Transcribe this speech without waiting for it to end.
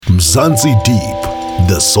Mzansi Deep,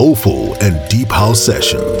 the soulful and deep house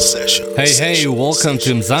sessions. Hey, welcome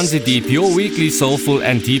to Mzansi Deep, your weekly soulful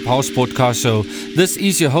and deep house podcast show. This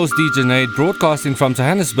is your host DJ Nate, broadcasting from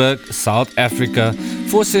Johannesburg, South Africa.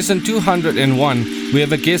 For session 201, we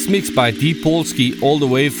have a guest mix by Deep Polsky all the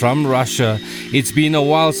way from Russia. It's been a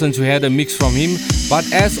while since we had a mix from him, but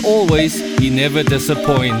as always, he never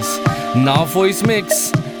disappoints. Now for his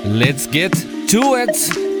mix, let's get to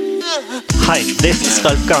it. Hi, this is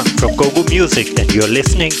Ralf Gang from Gogo Music and you're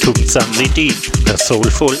listening to Mzansi Deep, the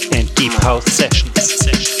soulful and deep house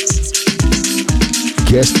sessions.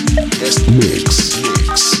 Guest mix.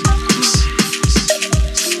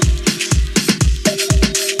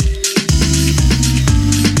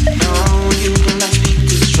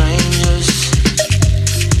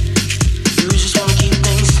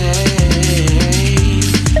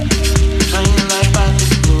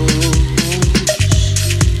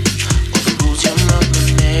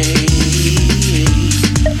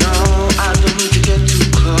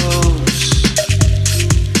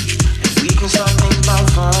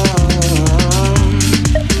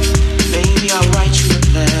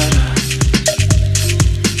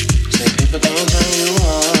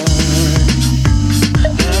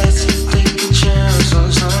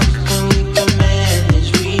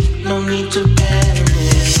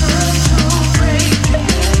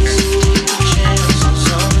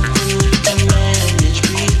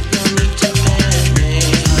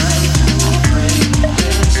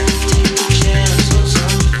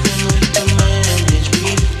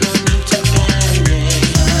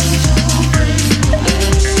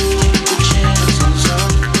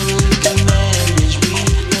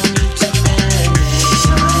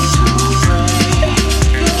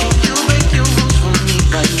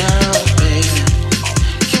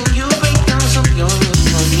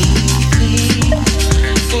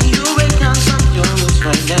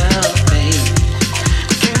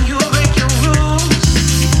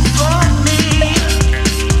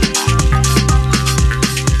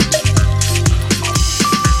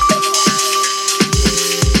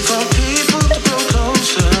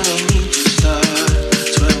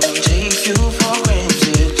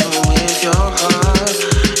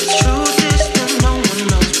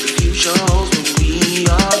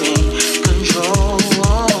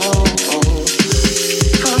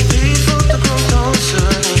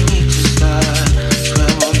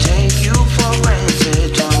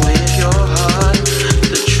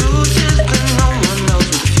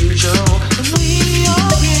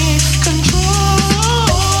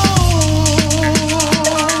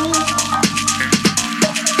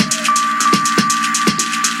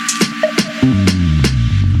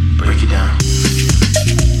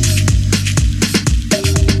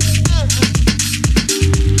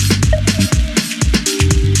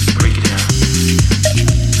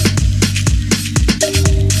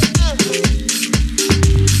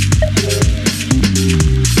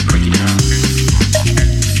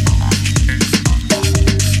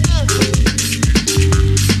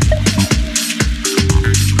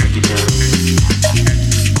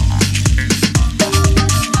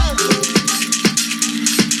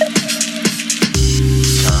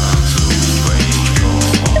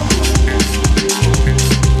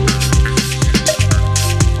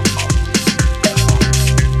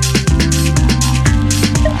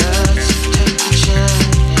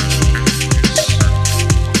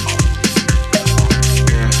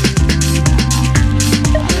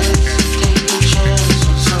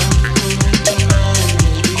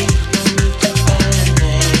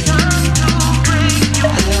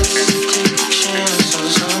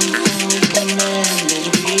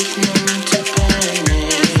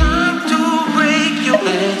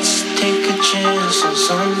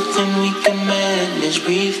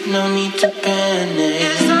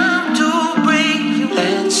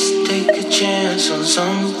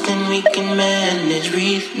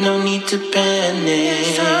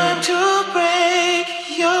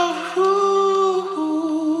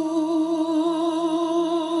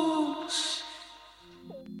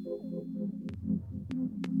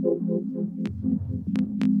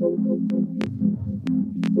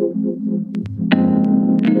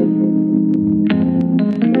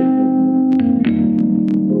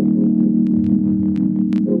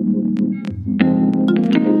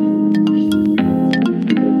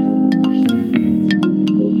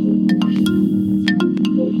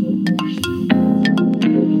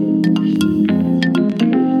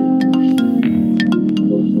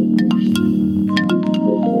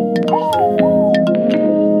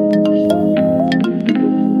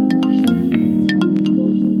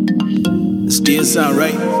 Still sound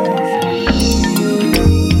right.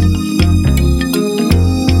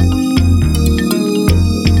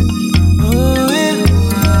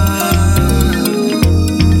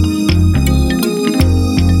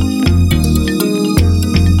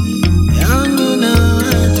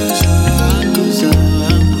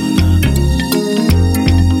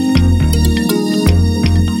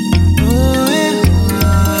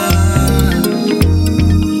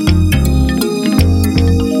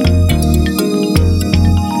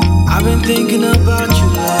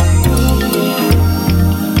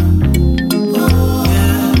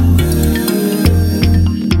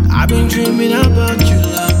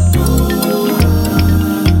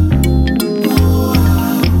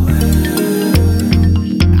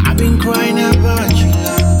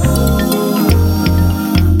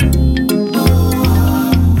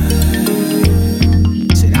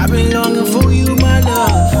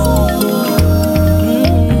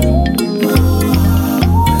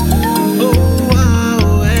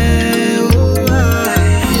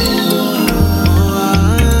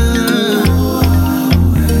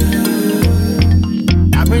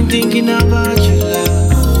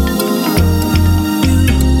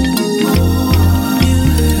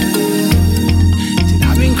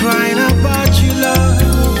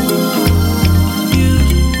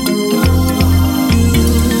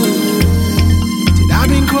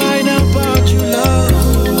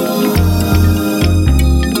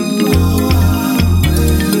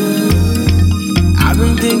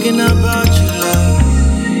 thinking about you, love,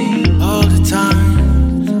 all the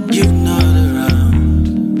time. You're not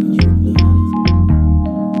around.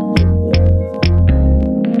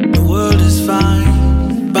 The world is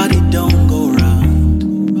fine, but it don't go round.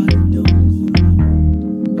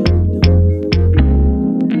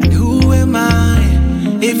 And who am I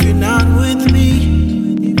if you're not with me?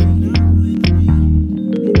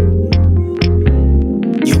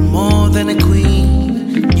 You're more than a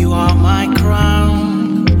queen, you are my crown.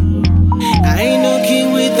 I ain't no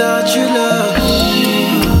king without your love.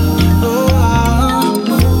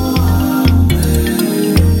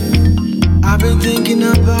 I've been thinking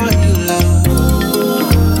about you, love.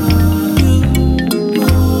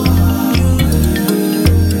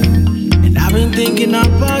 And I've been thinking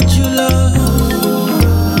about you, love.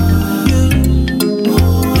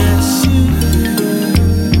 Yes, you.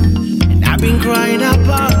 And I've been crying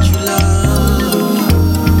about you, love.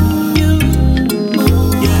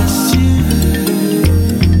 Yes, you.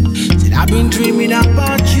 Said I've been dreaming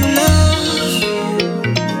about you, love.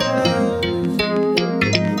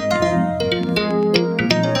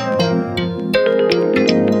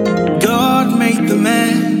 The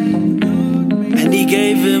man, and he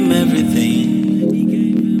gave him everything.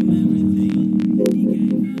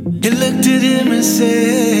 He looked at him and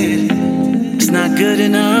said, it's not good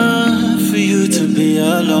enough for you to be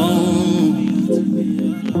alone.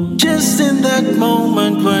 Just in that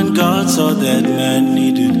moment when God saw that man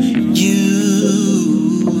needed you.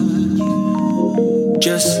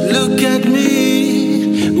 Just look at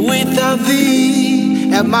me, without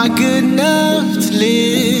thee, am I good enough to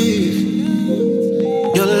live?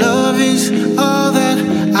 Your love is all that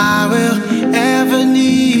I will ever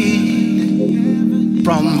need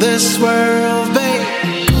from this world, babe.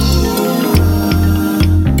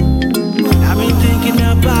 I've been thinking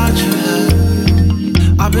about you, love.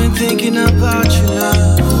 I've been thinking about you,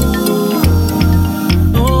 love.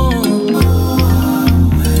 Oh.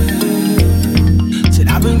 Said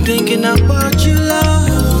I've been thinking about you, love.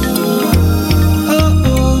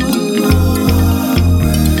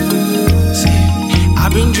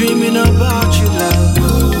 I've been dreaming about you, love.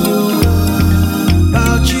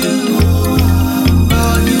 About you,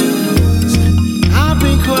 about you. I've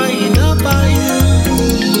been crying about you.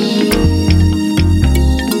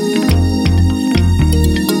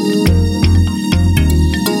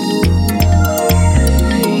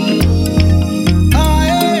 Oh,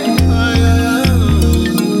 yeah, oh, yeah.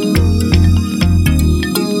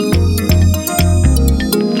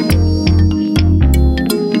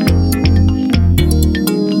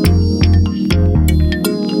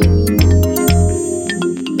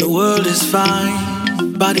 The world is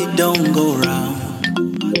fine, but it don't go round.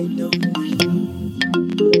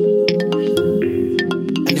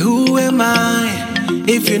 And who am I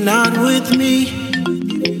if you're not with me?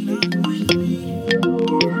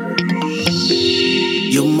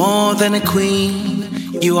 You're more than a queen,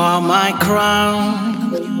 you are my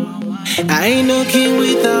crown. I ain't no king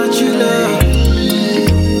without you, love.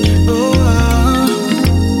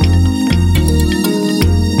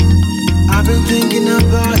 I've been thinking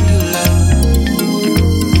about you, love.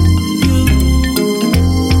 You.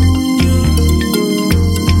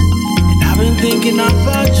 And I've been thinking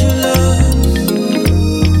about you, love.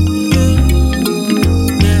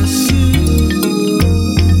 Yes, you.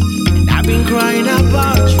 And I've been crying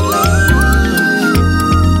about you, love.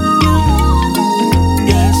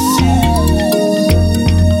 Yes, you.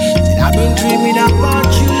 And I've been dreaming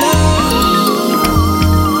about you, love.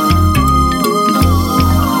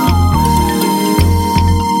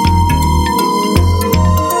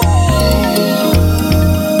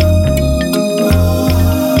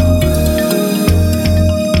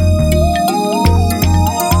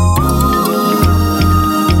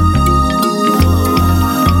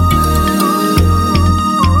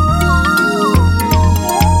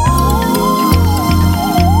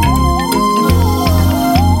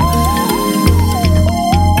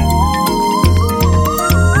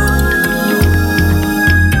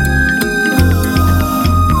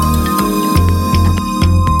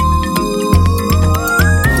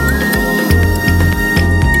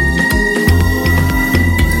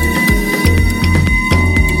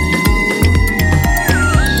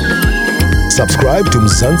 Subscribe to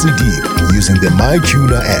Mzansi Deep using the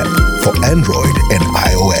MyTuner app for Android and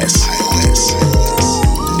iOS.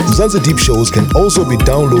 Mzansi Deep shows can also be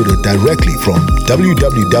downloaded directly from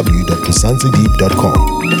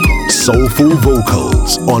www.mzansideep.com. Soulful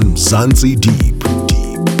vocals on Mzansi Deep.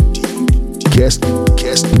 Guest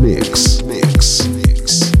mix.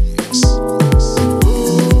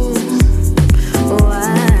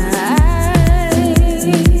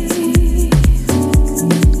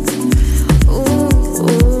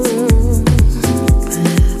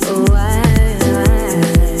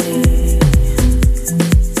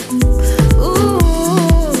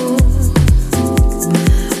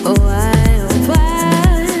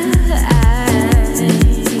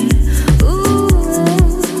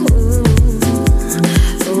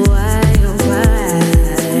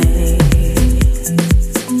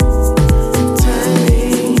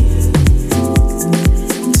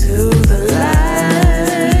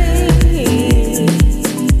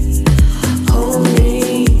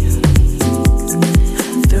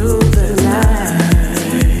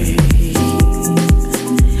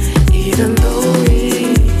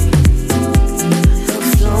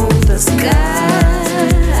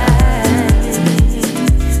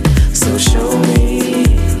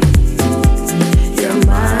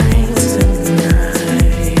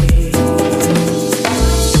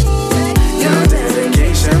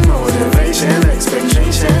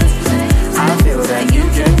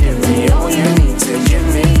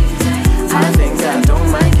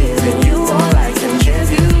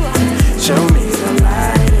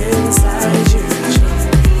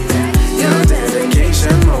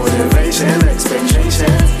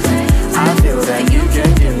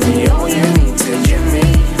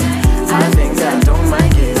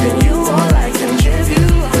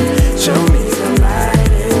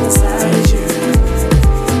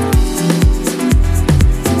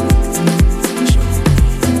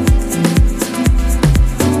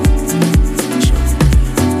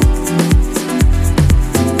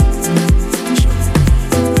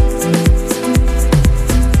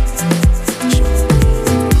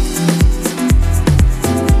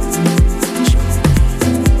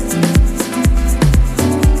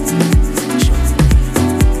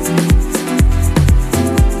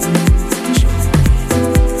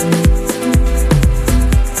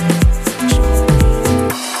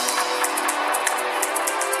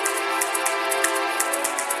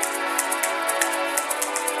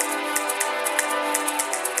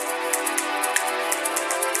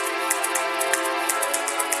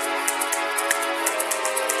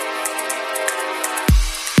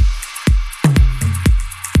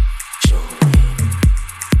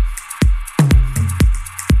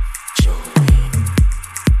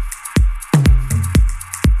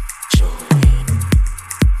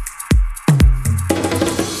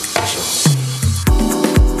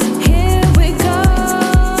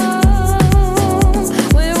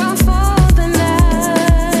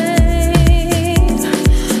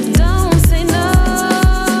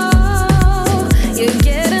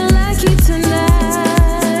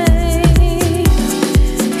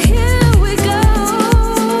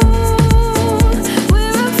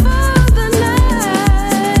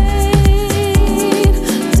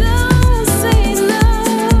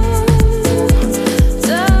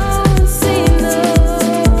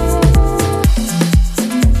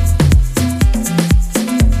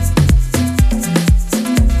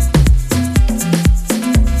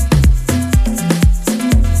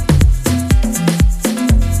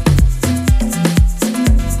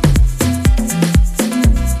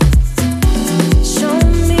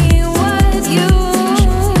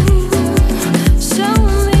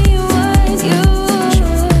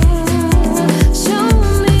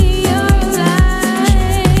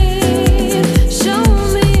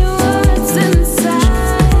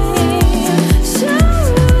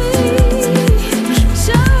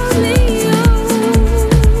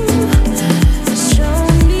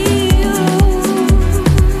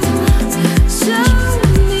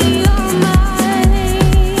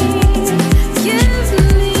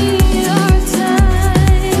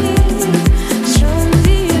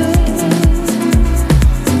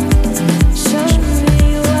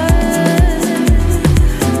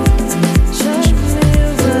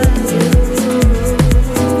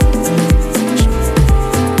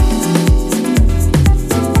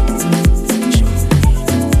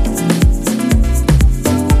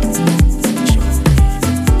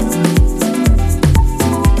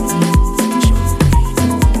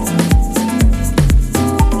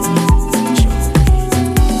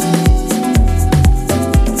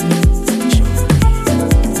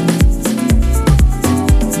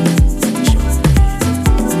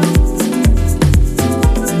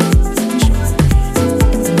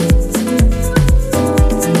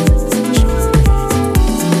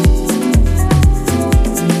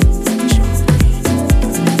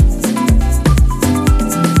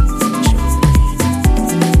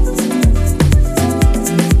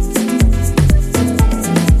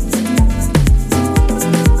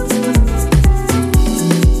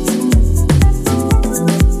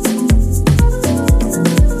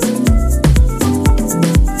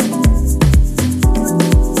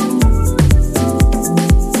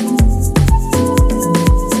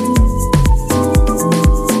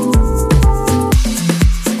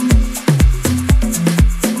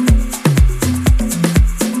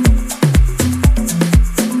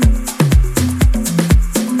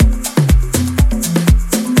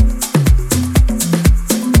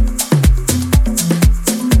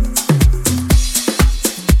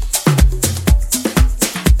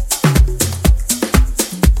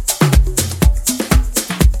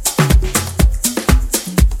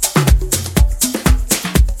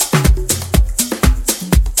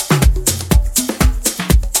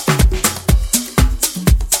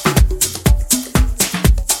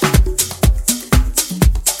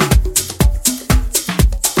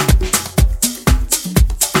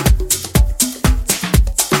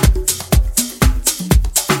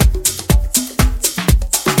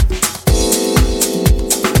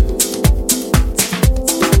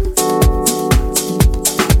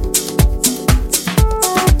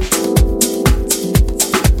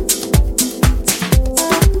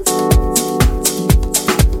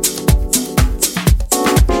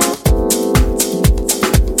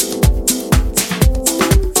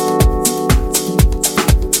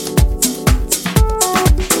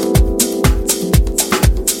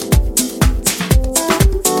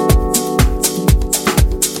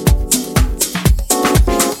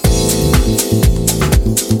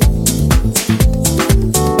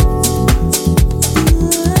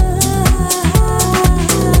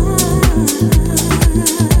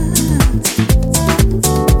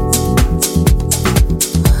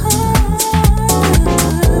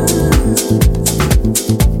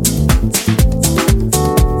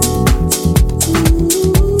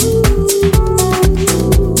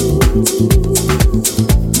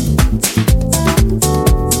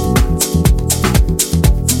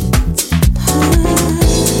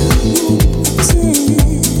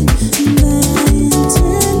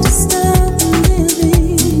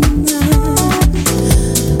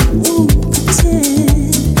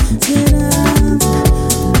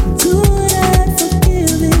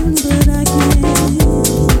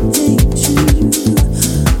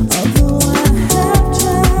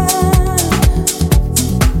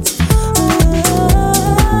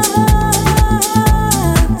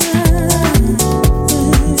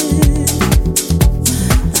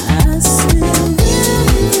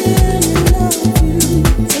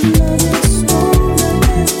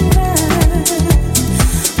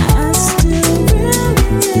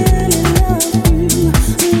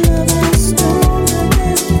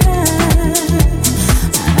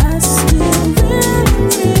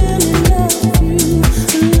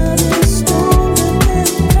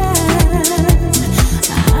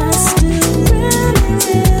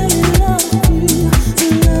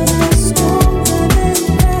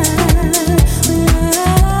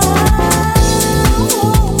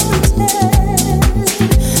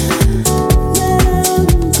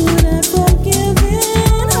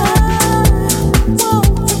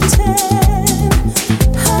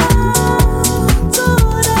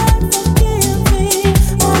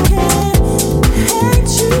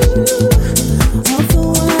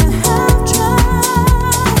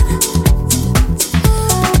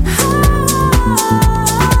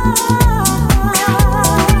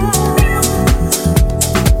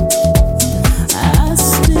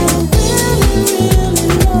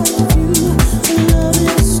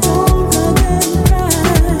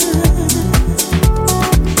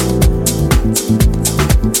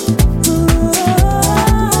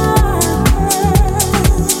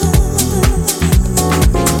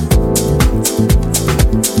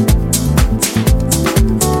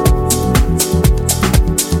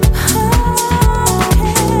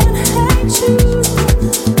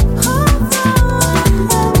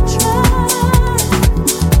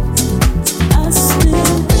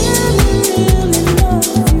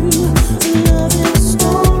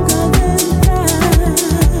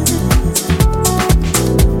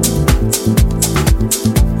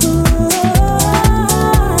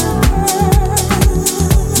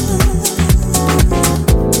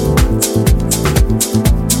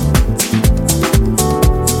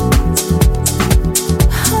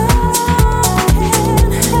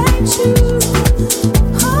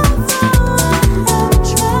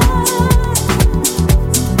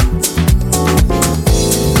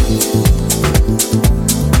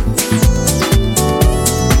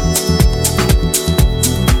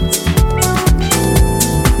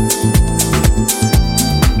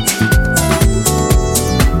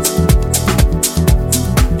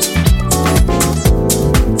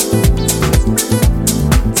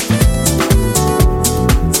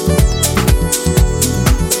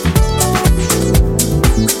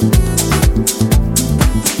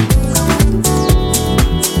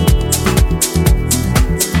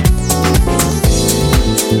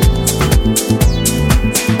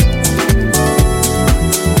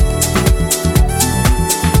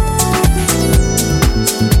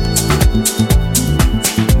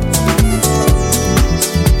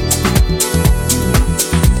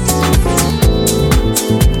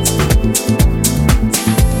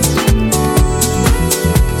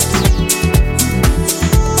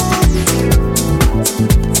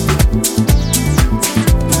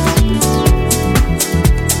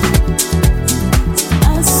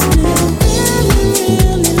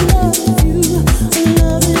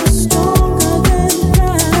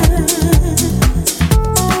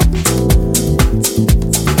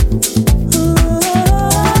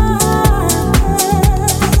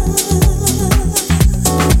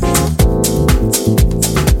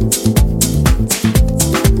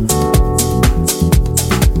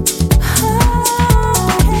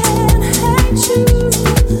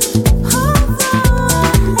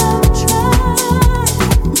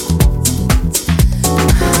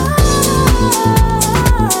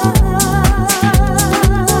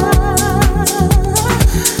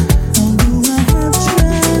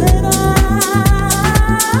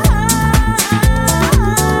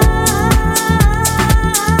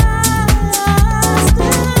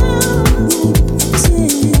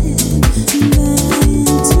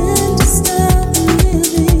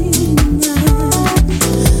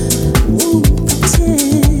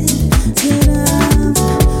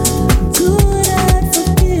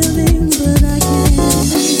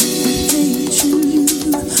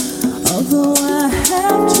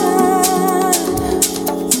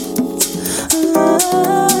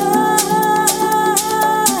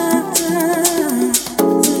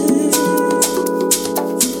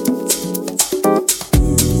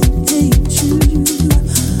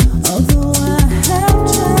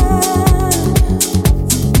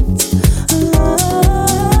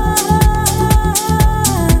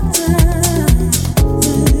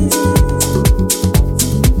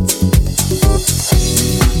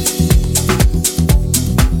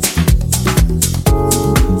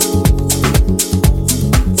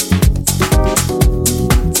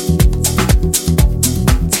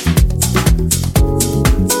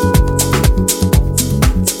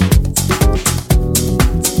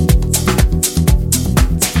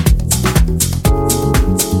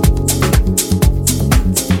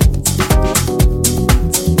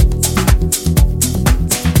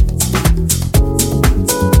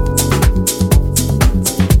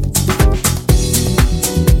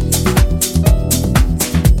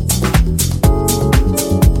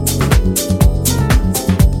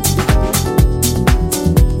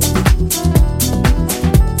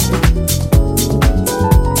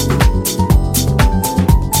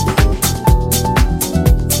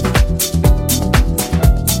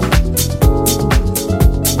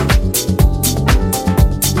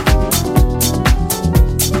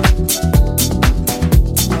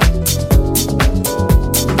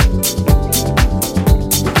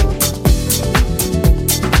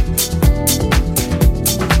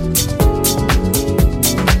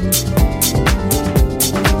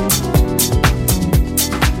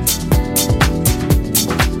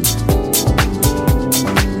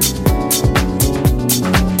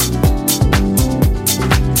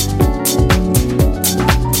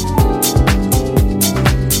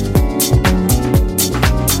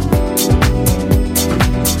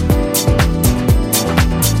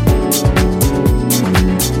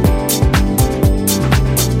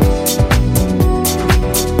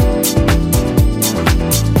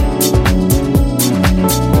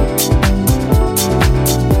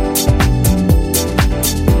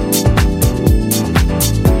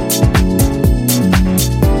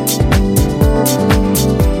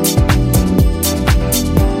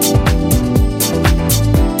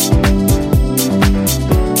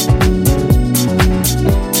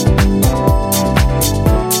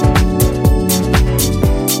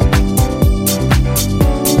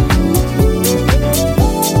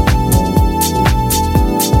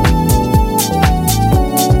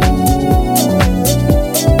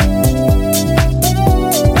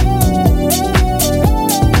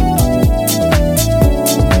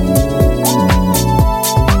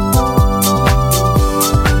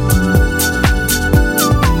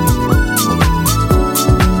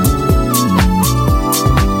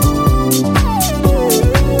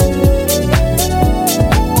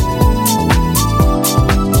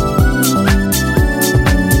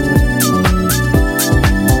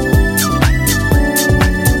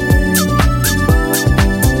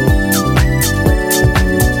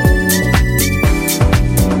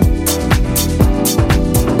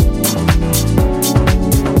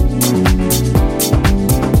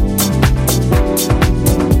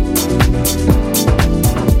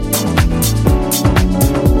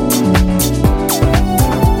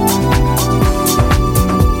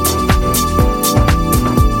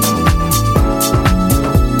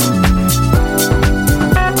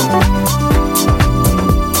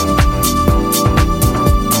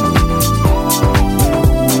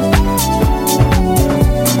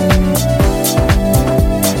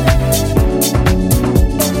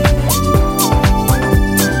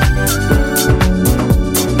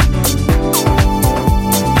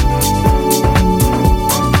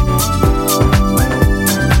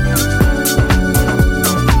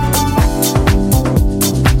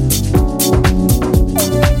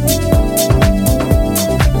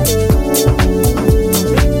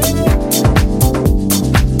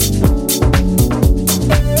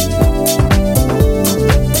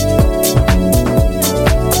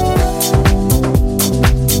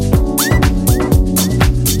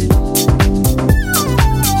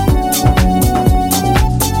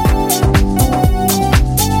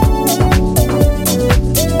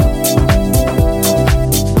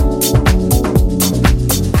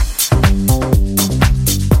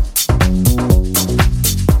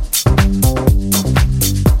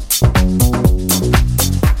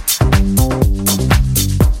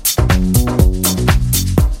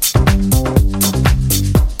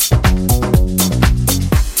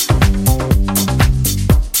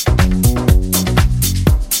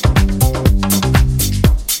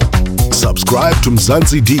 Subscribe to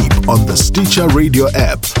Mzansi Deep on the Stitcher Radio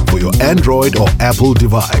app for your Android or Apple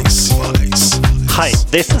device. Hi,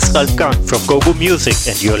 this is Ralph Gang from Gogo Music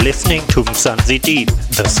and you're listening to Mzansi Deep,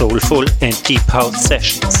 the soulful and deep house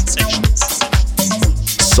sessions.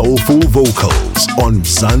 Soulful vocals on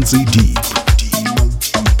Mzansi Deep.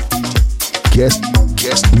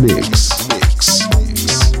 Guest mix.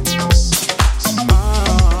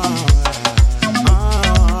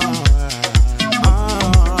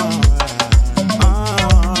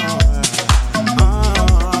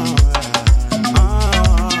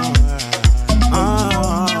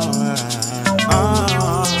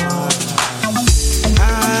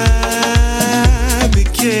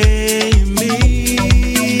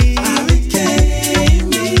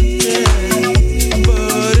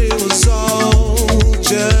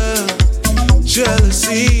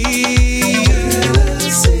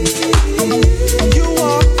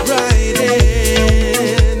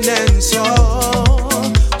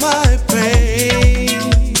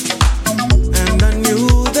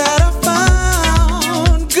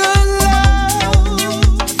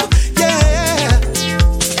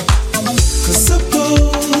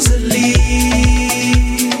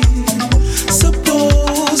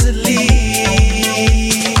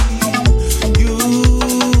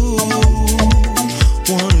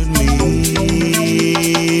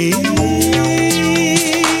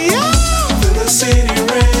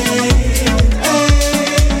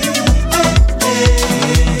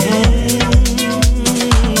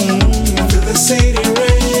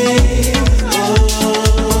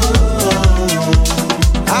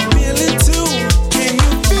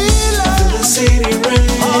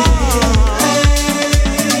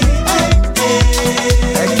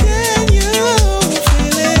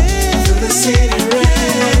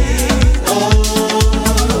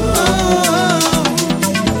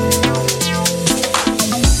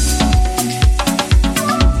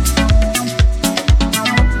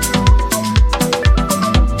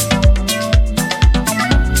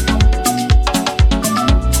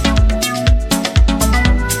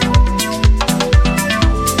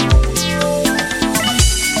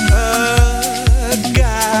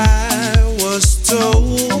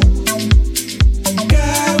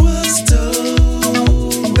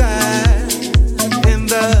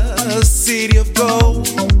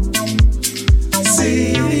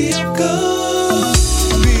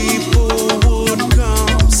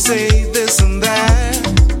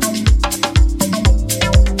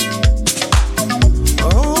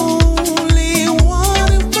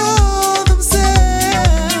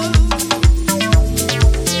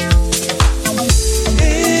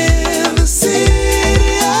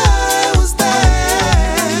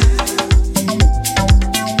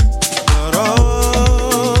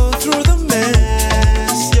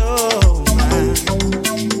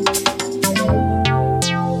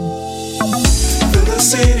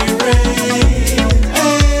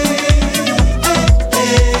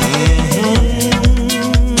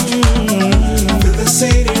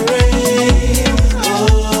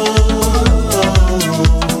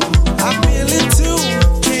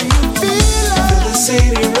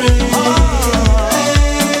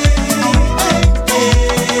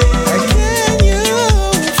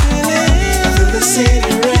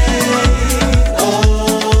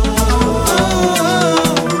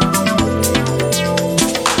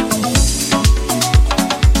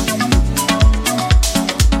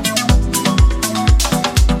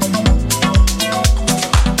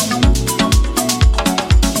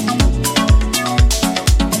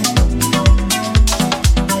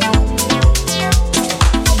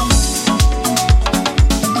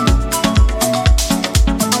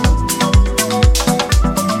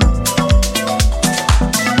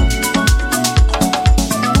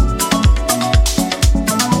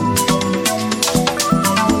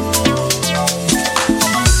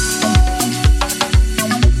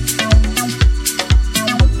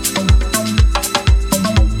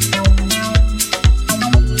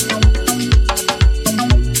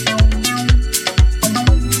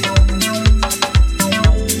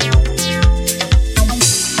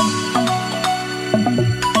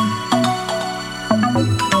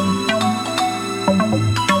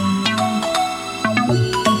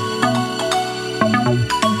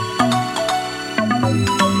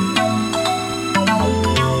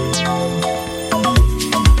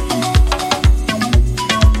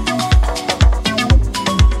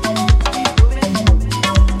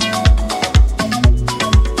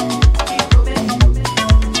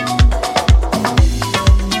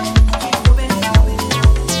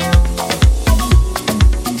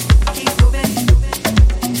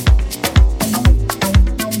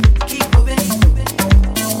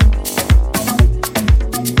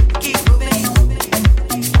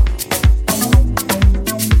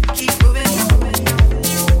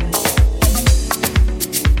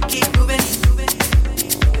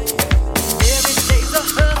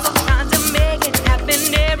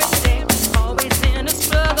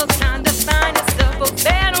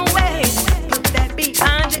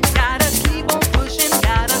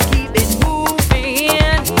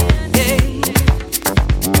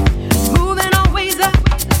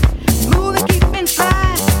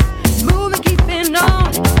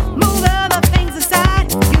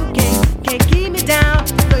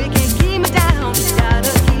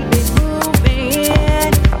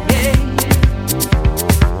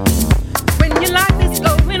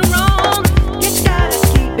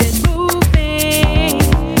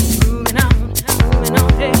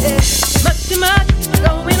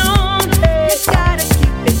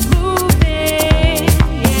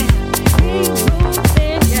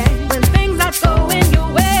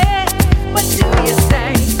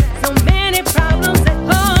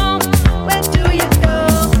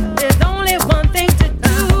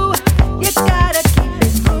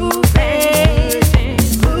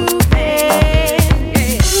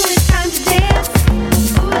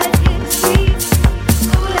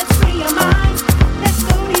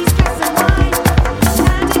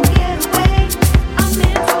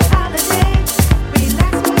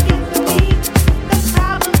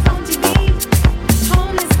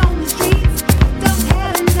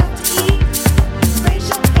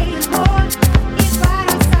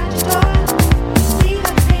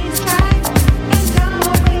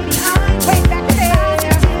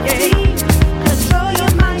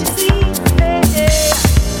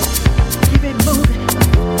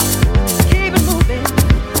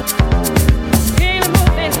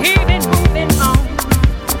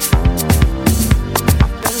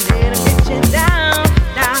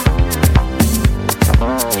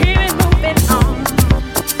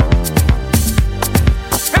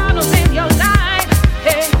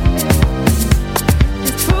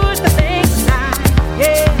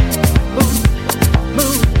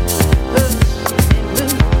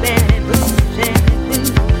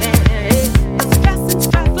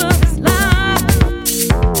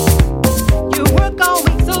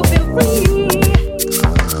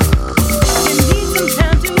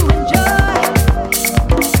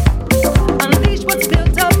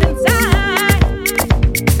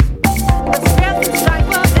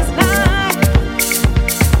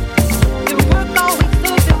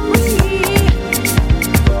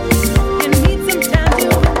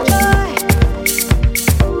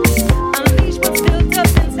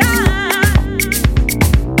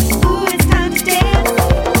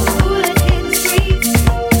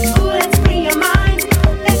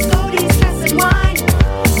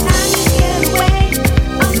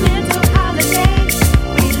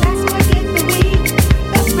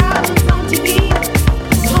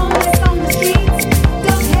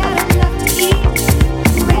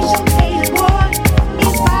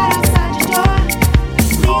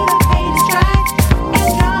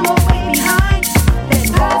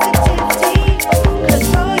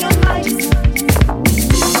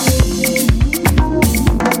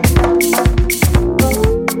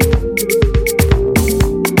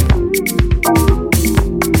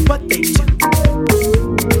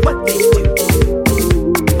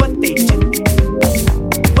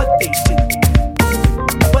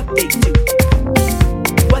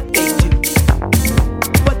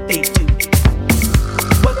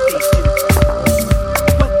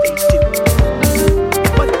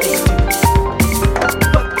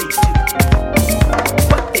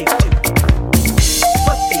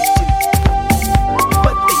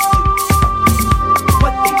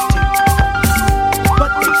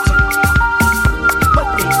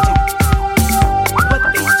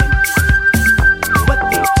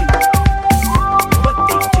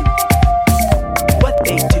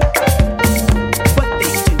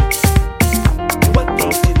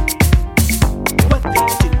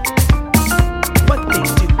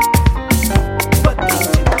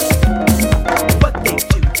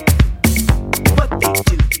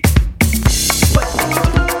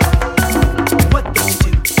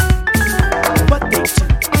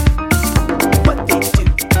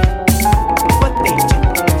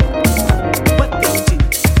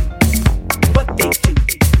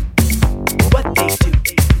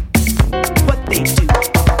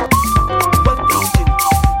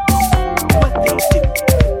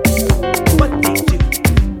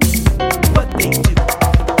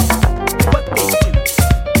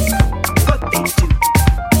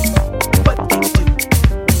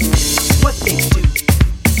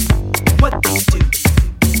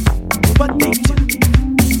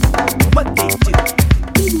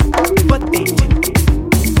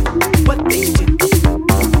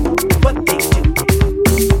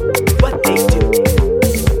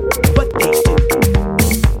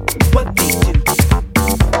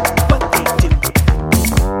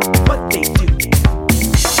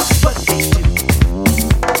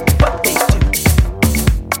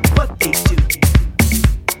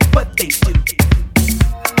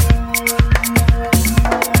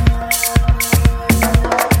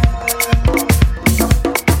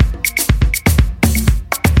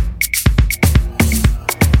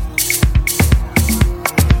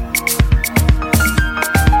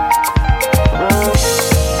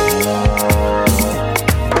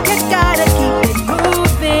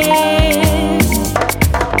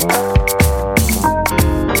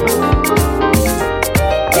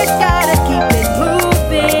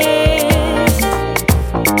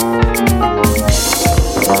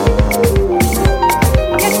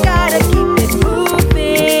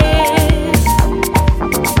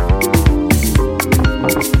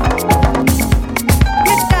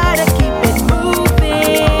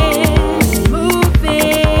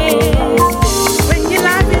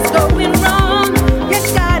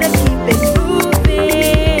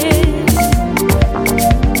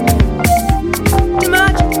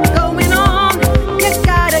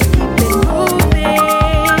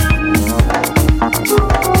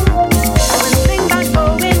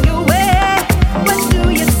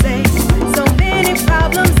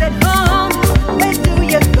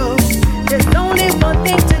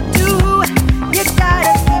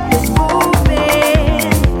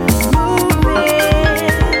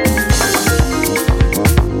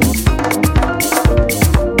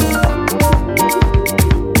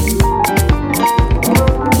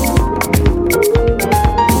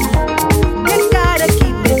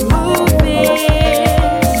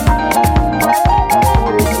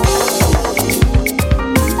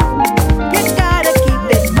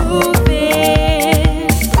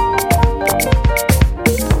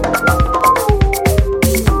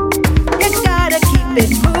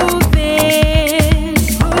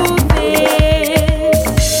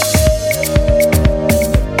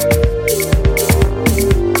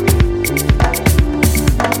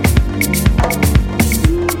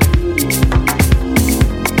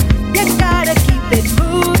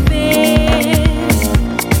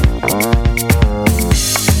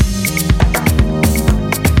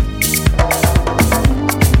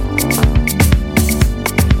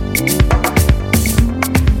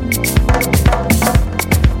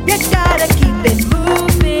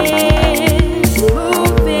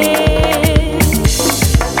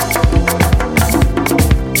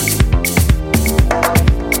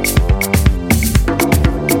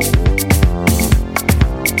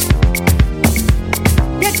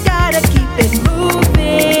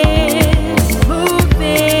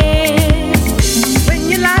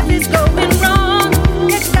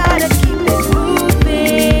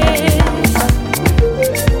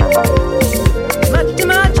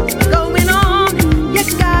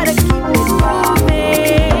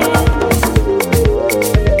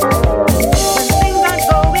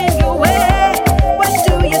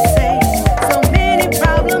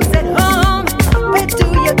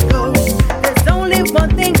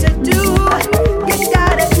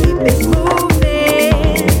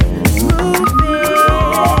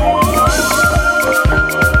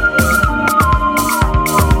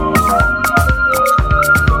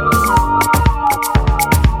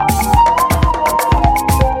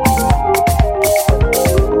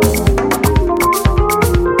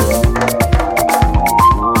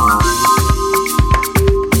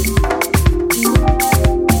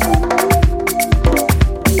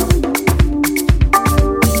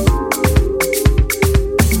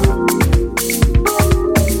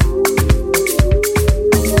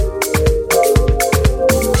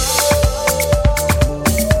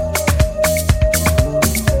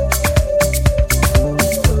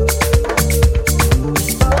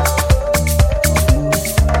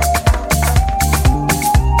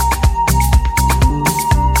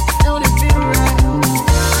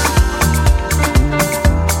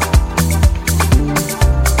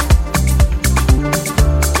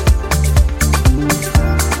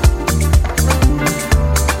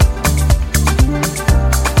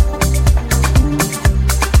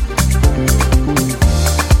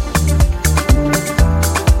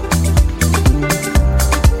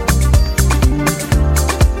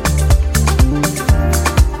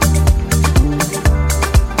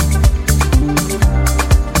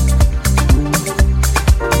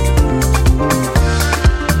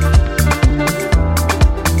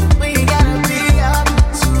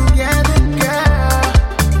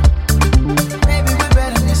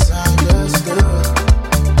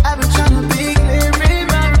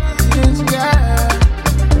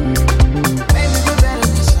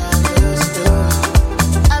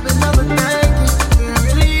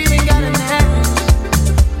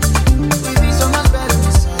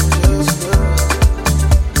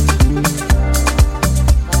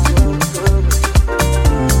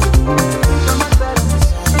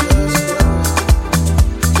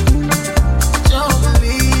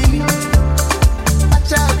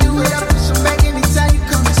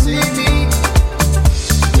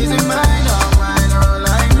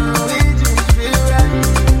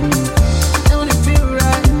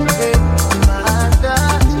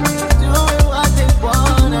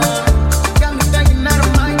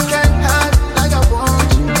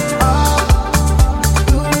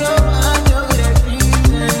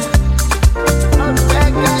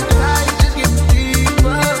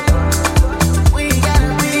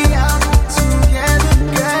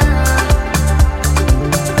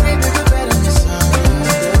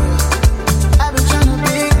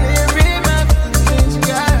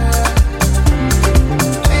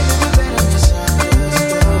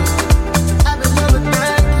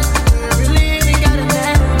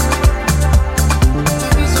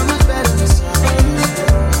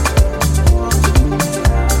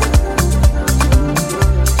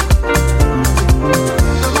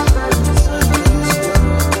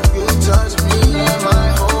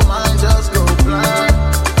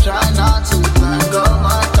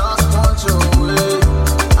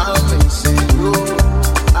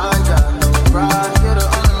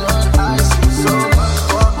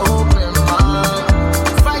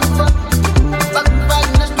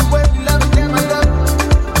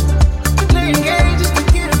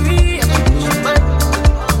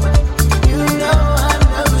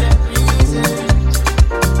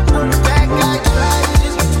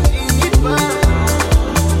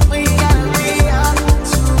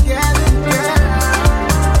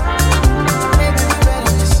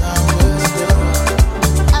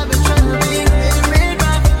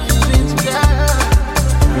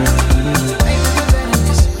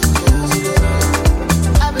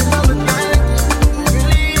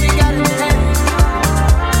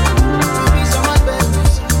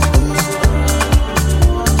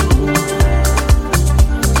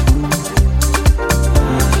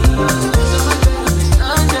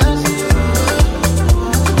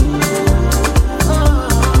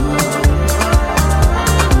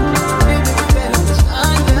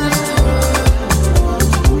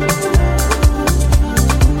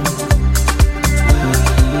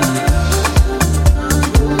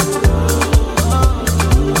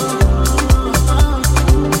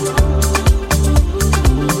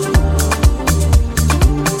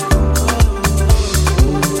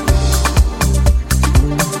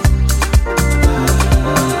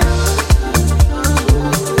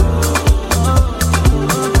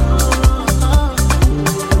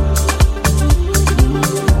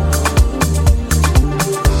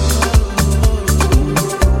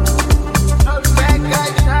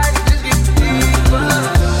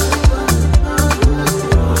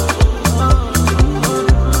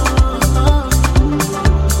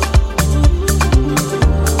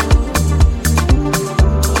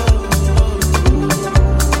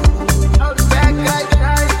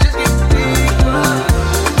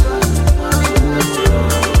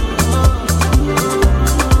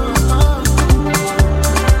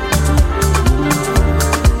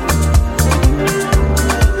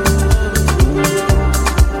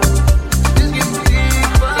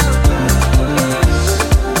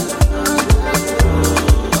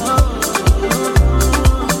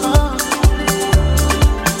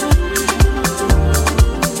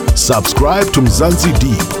 Subscribe to Mzansi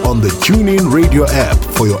Deep on the TuneIn Radio app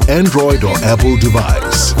for your Android or Apple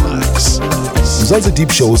device. Mzansi Deep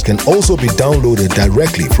shows can also be downloaded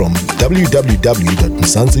directly from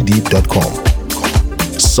www.mzansideep.com.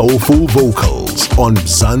 Soulful vocals on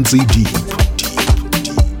Mzansi Deep.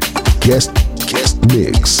 Guest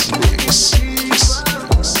mix.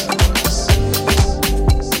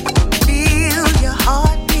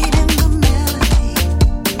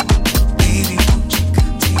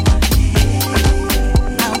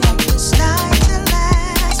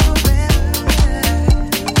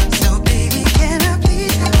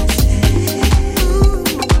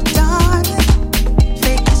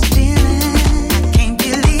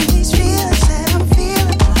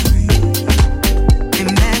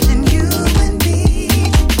 Imagine you and me,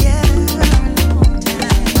 yeah.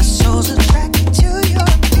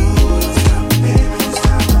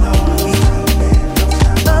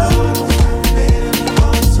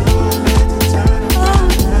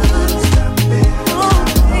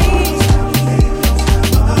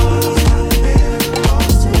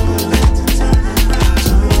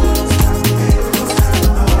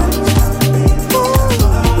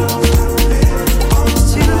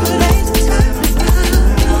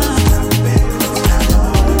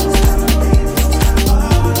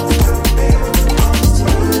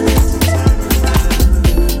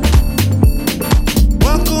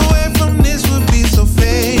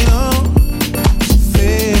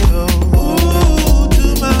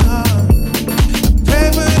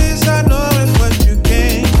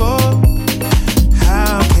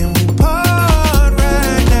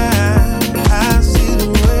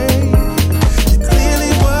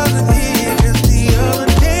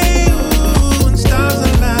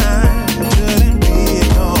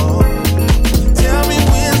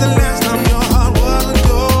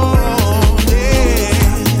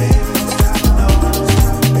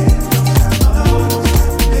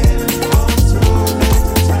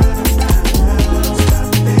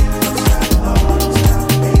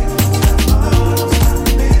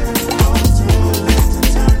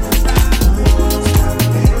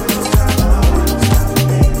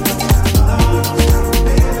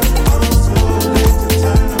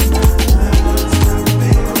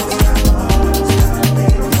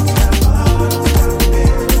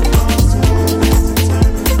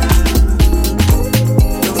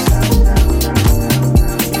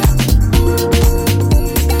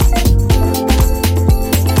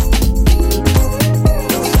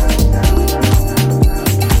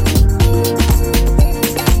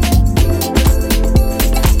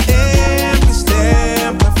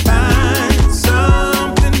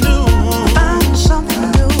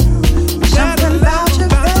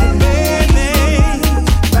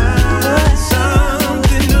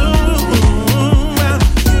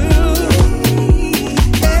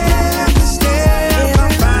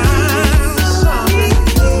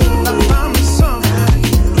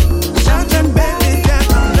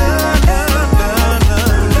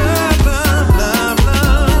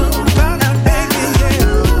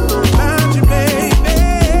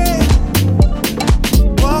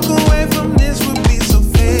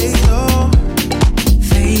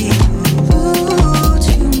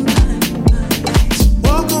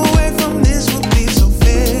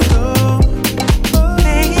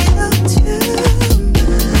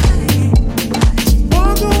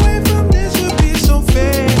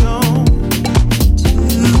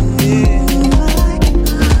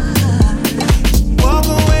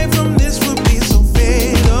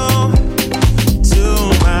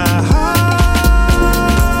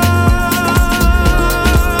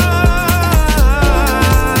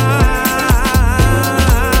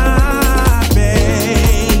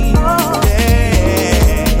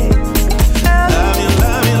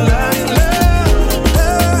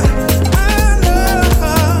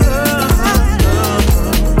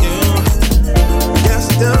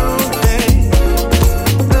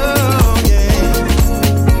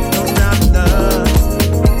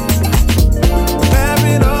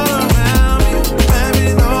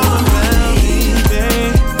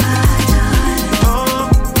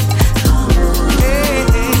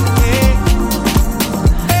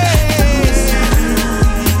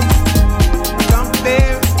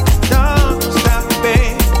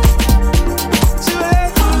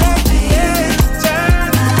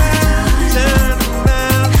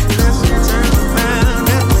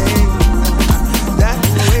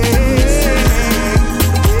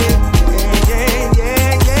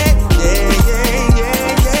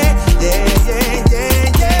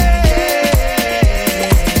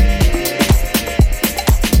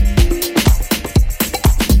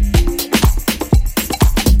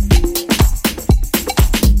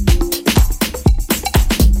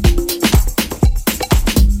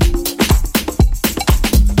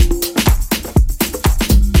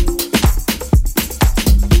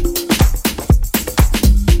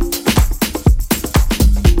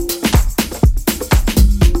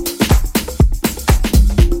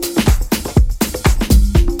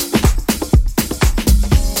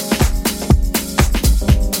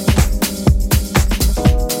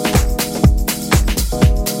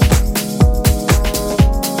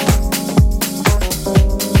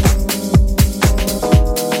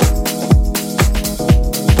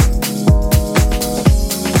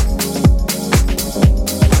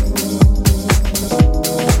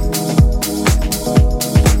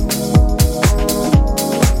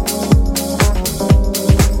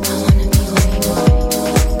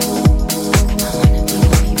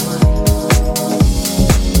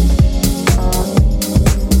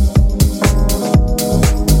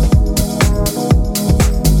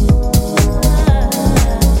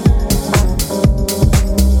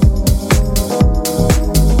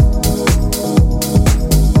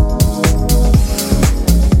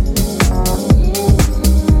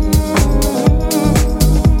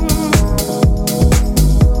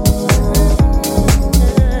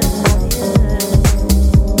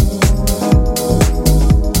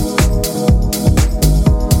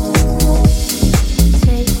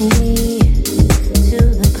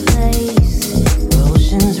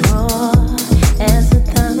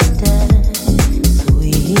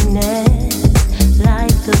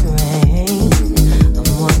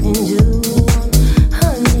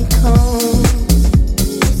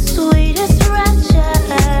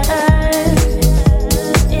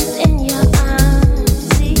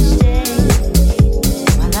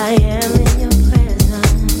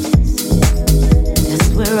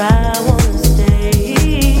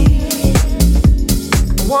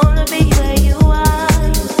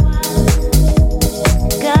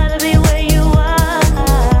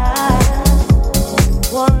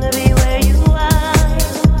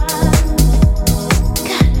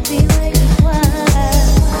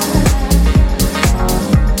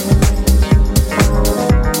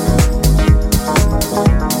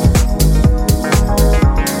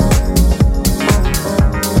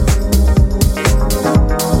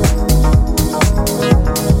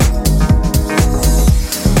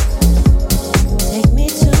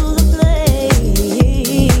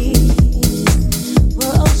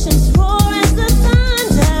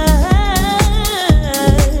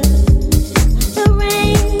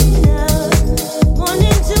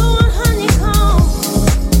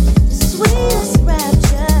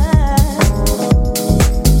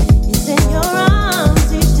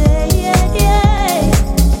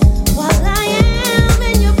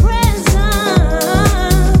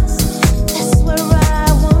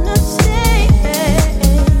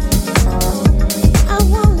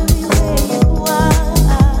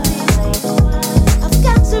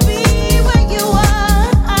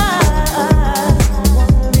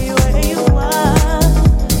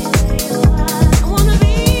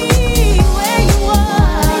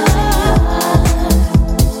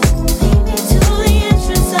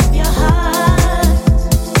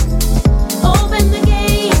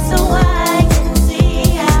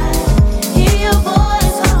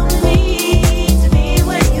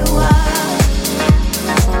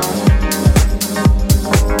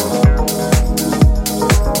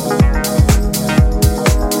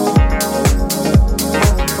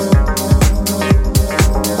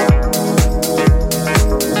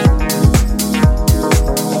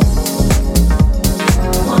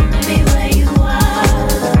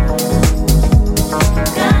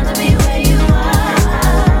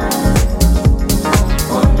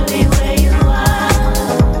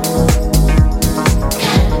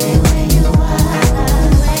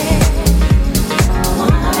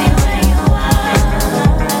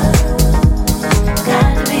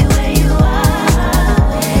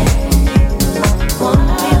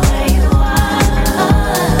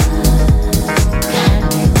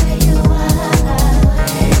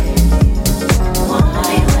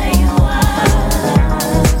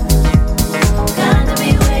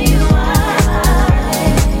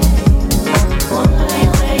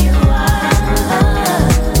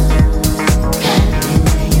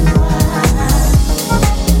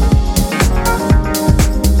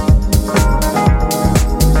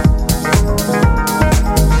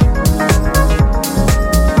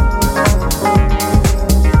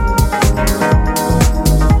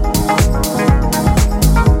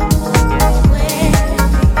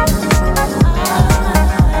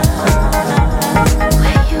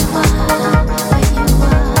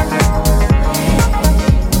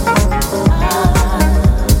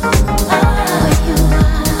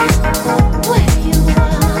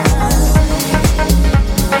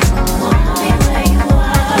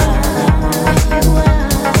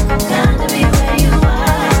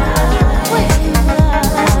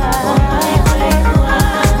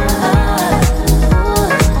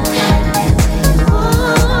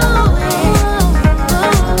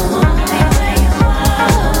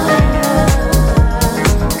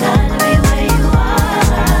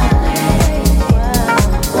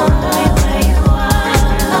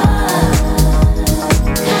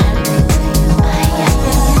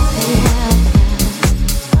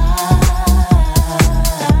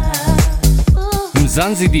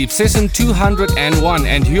 Mzansi Deep, session 201,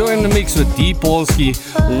 and you're in the mix with D. Polsky.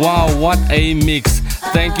 Wow, what a mix.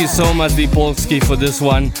 Thank you so much, D. Polsky, for this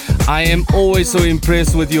one. I am always so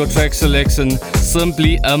impressed with your track selection.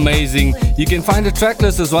 Simply amazing. You can find the track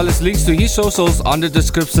list as well as links to his socials on the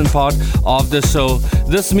description part of the show.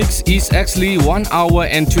 This mix is actually 1 hour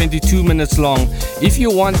and 22 minutes long. If you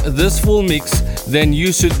want this full mix, then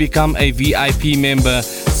you should become a VIP member.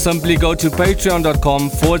 Simply go to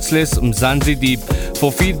patreon.com/Mzansi Deep. For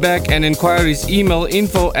feedback and inquiries, email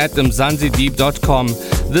info@mzansideep.com.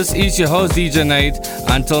 This is your host, DJ Nate.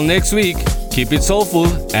 Until next week, keep it soulful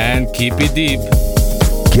and keep it deep.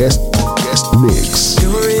 Guest mix.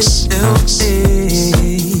 You're in LA,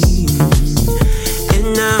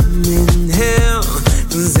 and I'm in hell,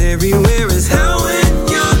 'cause everywhere is hell when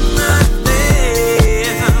you're not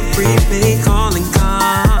there. Prepaid calling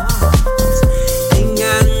cards, ain't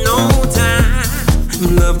got no time.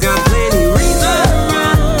 Love got plenty reason to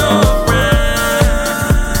run around.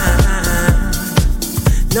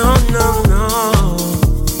 No, no, no.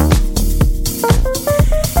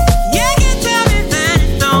 Yeah, you tell me that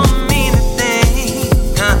it don't mean a thing.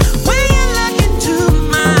 When you look into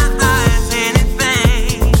my eyes, anything.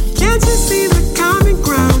 Can't you see the common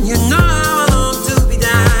ground? You know how I long to be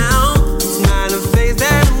down. It's not a phase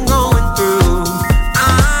that I'm going through.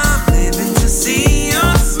 I'm living to see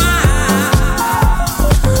your smile,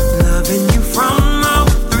 loving you from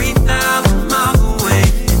over 3,000 miles away.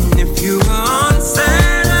 And if you were on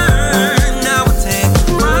Saturn, I would take a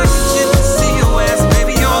rocket ship to see you west,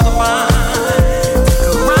 baby, you're the one. Take a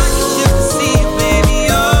rocket ship to see you, baby,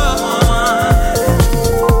 you're the one.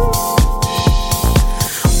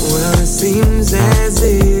 Well, it seems as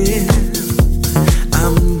if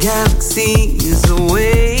I'm galaxies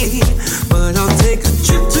away, but I'll take a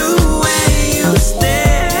trip to where you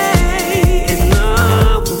stay. In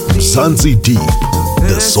love with me. Mzansi Deep,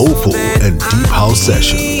 the soulful and deep house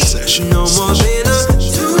sessions. No more